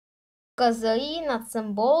Kazari nuts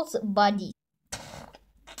and bolts body.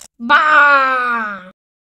 Bah!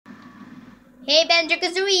 Hey Banjo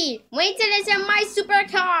Kazooie, wait till I send my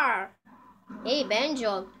supercar. Hey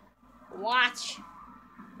Banjo, watch.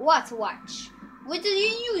 What watch? What do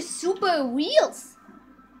you use? Super wheels?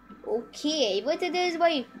 Okay, what it is,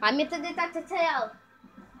 boy? I'm at the detector tail.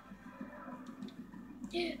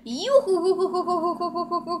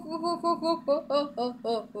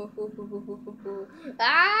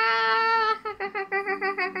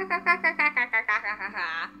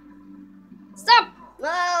 Stop!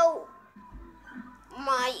 Oh,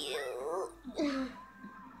 my.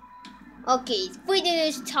 Okay,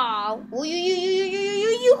 finish tall.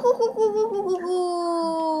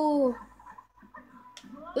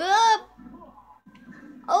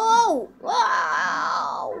 Oh,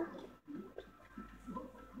 wow.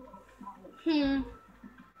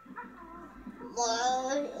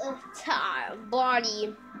 Tired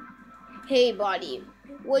body. Hey, buddy,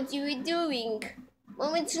 what are you doing? 我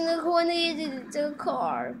们只能换这个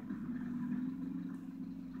car.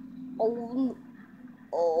 Oh,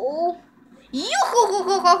 oh.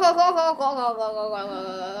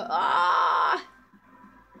 Ah.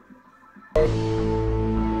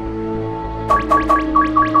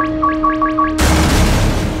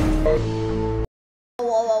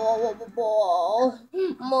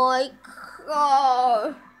 My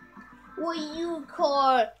car. What you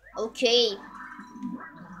car? Okay.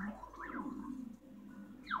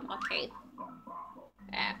 Okay.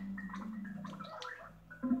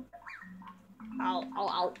 Ow, ow,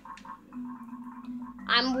 ow.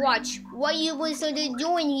 I'm watch. What you was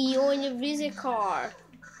doing here in the visit car?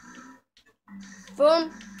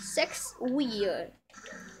 From 6 wheels.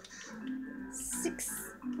 6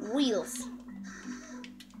 wheels.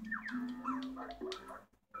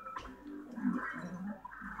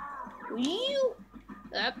 You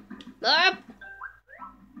up, up.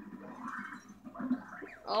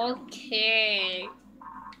 Okay.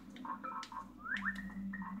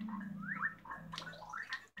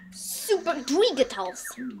 Super Drigatals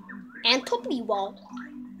and Toply Wall.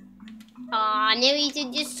 Now it's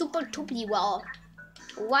just Super Toply Wall.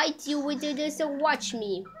 Why do you do this and watch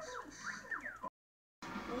me?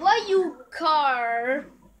 Why you car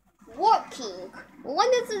working?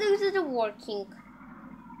 What is it working?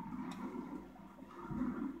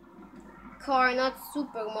 Car not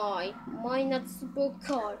super my not super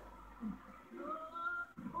car.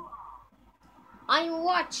 I'm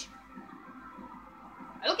watch.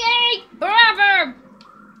 Okay, bravo.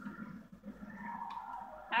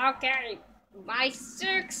 Okay, my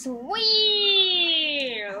 6 wheels.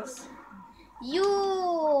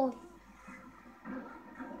 You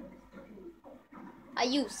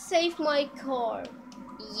save my car.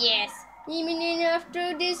 Yes. Even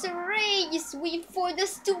after this race, we for the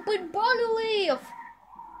stupid Bonolive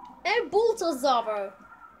and Bultazaver.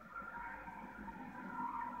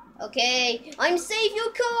 Okay, I'm save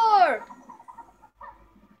your car.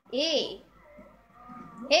 Hey,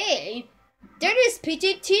 hey, there is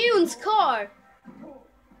Petit Tunes car.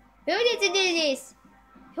 Who did this?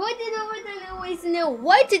 What did I always know?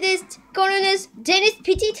 What is this? Colonist Denis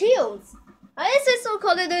Petit Tunes. I also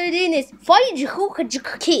called it Denis. Find your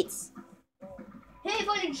kids. Hey,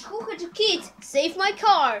 buddy, kid, save my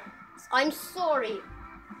car. I'm sorry.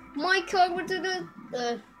 My car went to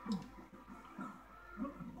the.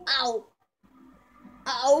 Ow.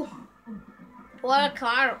 Ow. What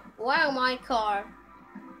car? Where my car?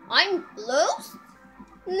 I'm lost?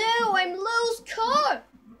 No, I'm lost car.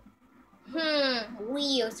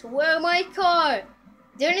 Wheels, where my car?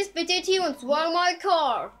 Dennis Petitunes, where my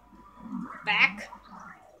car? Back.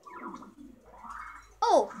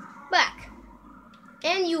 Oh, back.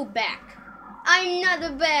 And you back. I'm not a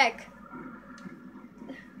back.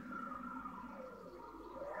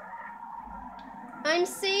 I'm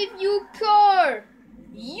save your car.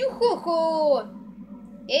 Yoo-hoo-hoo.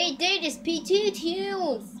 Hey, Dennis PT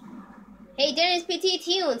Tunes. Hey, Dennis PT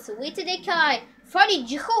Tunes. Wait till they kai. Funny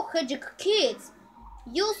kids.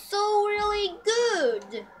 You're so really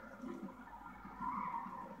good.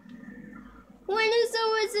 When is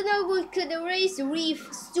always we could race reef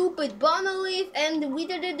stupid Bonolive and we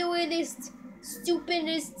did the weirdest,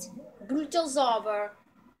 stupidest Brutalzaver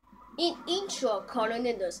in intro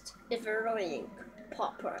colonist if running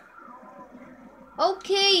popper.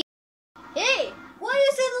 Okay. Hey, what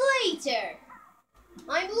is it later?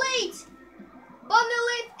 I'm late.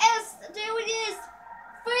 Bonolive S there it is.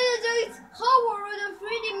 30 hour and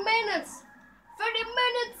 30 minutes. 30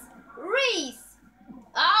 minutes race.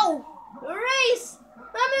 Ow! Race!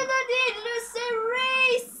 I'm in the dead. Let's say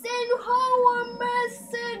race and how a mess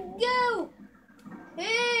go.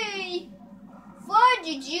 Hey!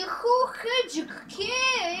 did you who hurt your kids?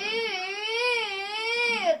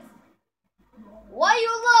 Why you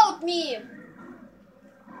allowed me?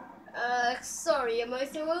 Sorry, my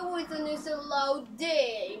wasn't a loud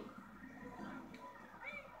day.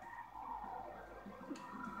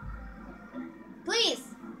 Please.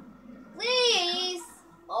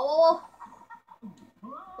 Oh.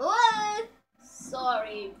 What?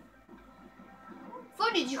 Sorry.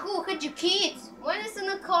 Why did you who hurt your kids? One is in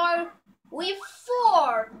a car with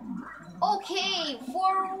 4. Okay,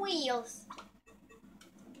 4 wheels.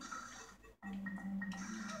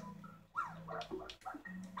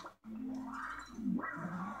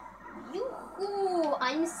 Yoo-hoo,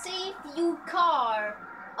 I'm safe, you car.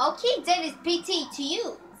 Okay, that is PT to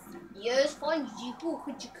you. Yes, fine, you who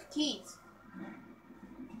hurt your kids.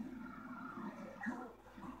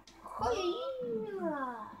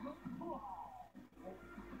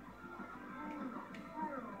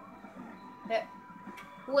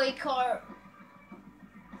 Wait, car.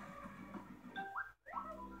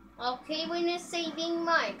 Okay, we're not saving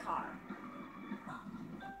my car.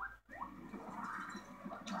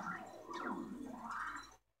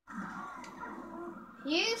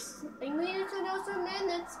 Yes, I made 2,000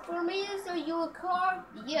 minutes for me, so your car?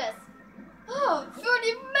 Yes. Oh, 30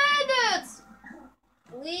 minutes!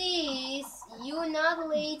 Please, you're not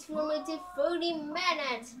late for me to 30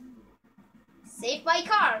 minutes. Save my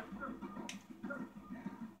car.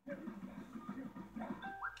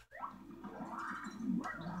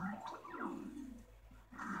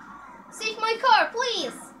 Save my car,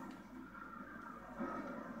 please.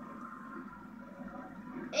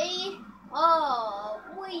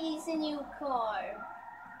 Where is a new car?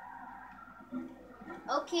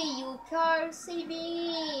 Okay, your car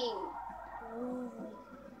saving.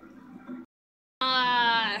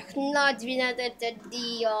 Not another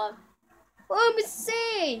deal.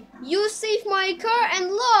 Say, you saved my car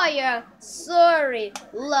and lawyer. Sorry,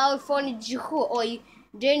 loud funny Jehu or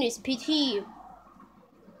Denis PT.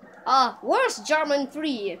 Where's German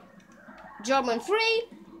free? German free?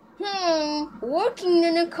 Working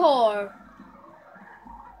in a car.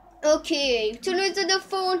 Okay, turn to the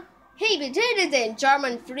phone. Hey, but then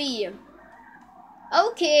German free.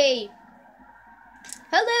 Okay.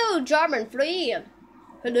 Hello, German free.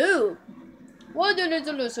 Hello. What are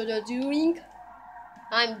you doing?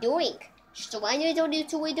 I'm doing. So I need to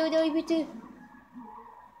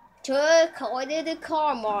collect the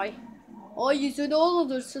car, my. Oh, you said all of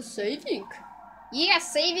this is saving.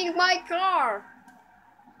 Yes, saving my car.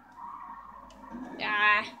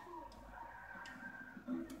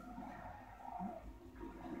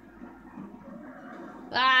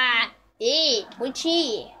 Hey,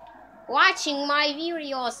 Punchy. Watching my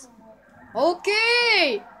videos.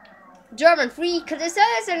 Okay. German free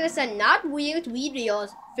criticisms and not weird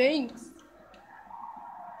videos. Thanks.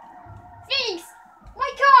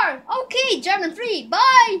 My car. Okay, German free.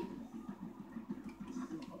 Bye.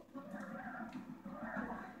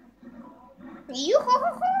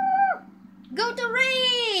 Yoo-hoo-hoo-hoo. Go to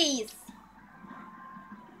race.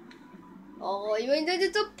 Oh, you went into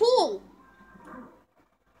the pool.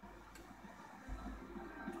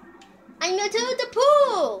 I'm not to the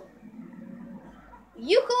pool.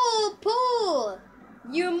 Yoo-hoo, pool.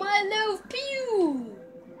 You're my love pew.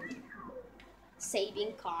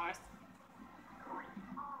 Saving cars.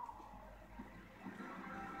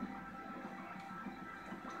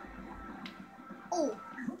 Oh,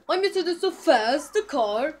 I'm into so fast, the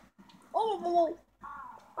car. Oh,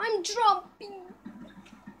 I'm jumping.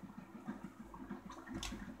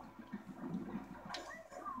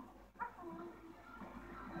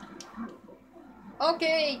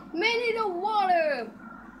 Okay, man in the water.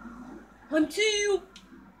 I'm too.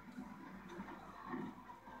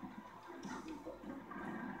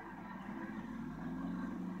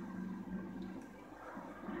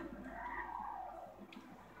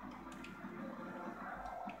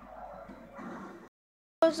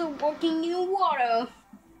 Also walking in water.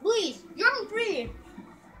 Please, jump free.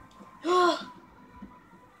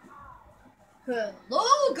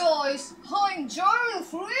 Hello guys, I'm John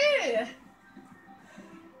Free.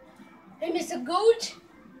 And it's a good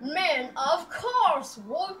man of course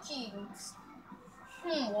walking.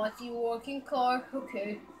 What's your walking car?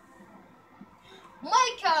 Okay. My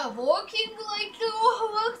car walking like the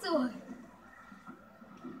walks.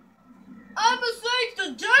 I'm a saying the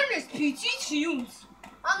Denis PT tunes.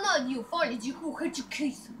 I'm not you, funny you who hurt your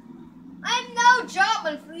case. I'm now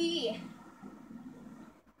German free.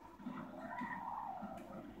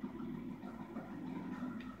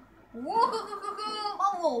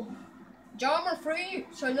 Whoa, German free,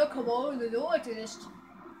 so no come on the notice.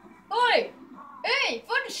 Hey, Hey,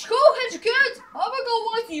 for the school educate, I will go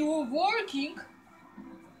what you are working.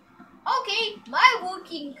 Okay, my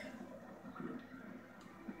working.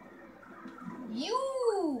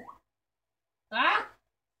 You. Ah.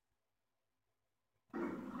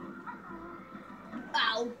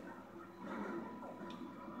 Ow.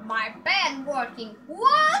 My bad working.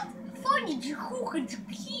 What? Funny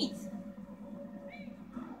kids.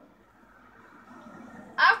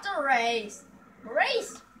 After race.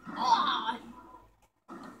 Race? Oh.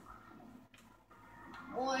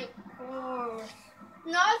 Of course.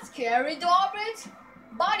 Not scary, Dobbit.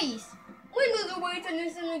 Buddies. We know the way to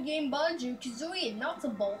listen to the game Banjo Kazooie, not a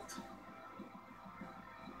bolt.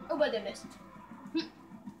 Oh, but I missed.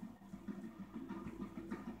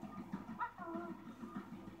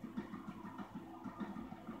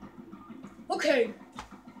 Okay.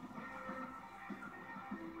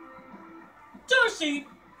 Jersey.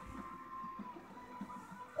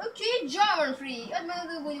 Okay, German free. I'm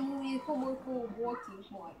gonna movie homework for working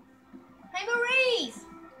one. Hey, Maurice!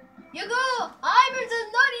 You go! I'm in the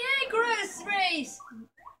 98 race!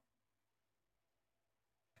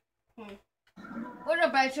 What a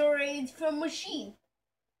battery from machine?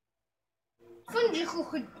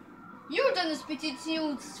 You done spitted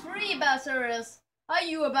 3 batteries. Are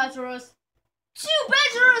you a batteries? 2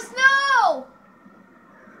 batteries, no!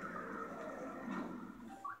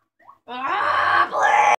 Ah,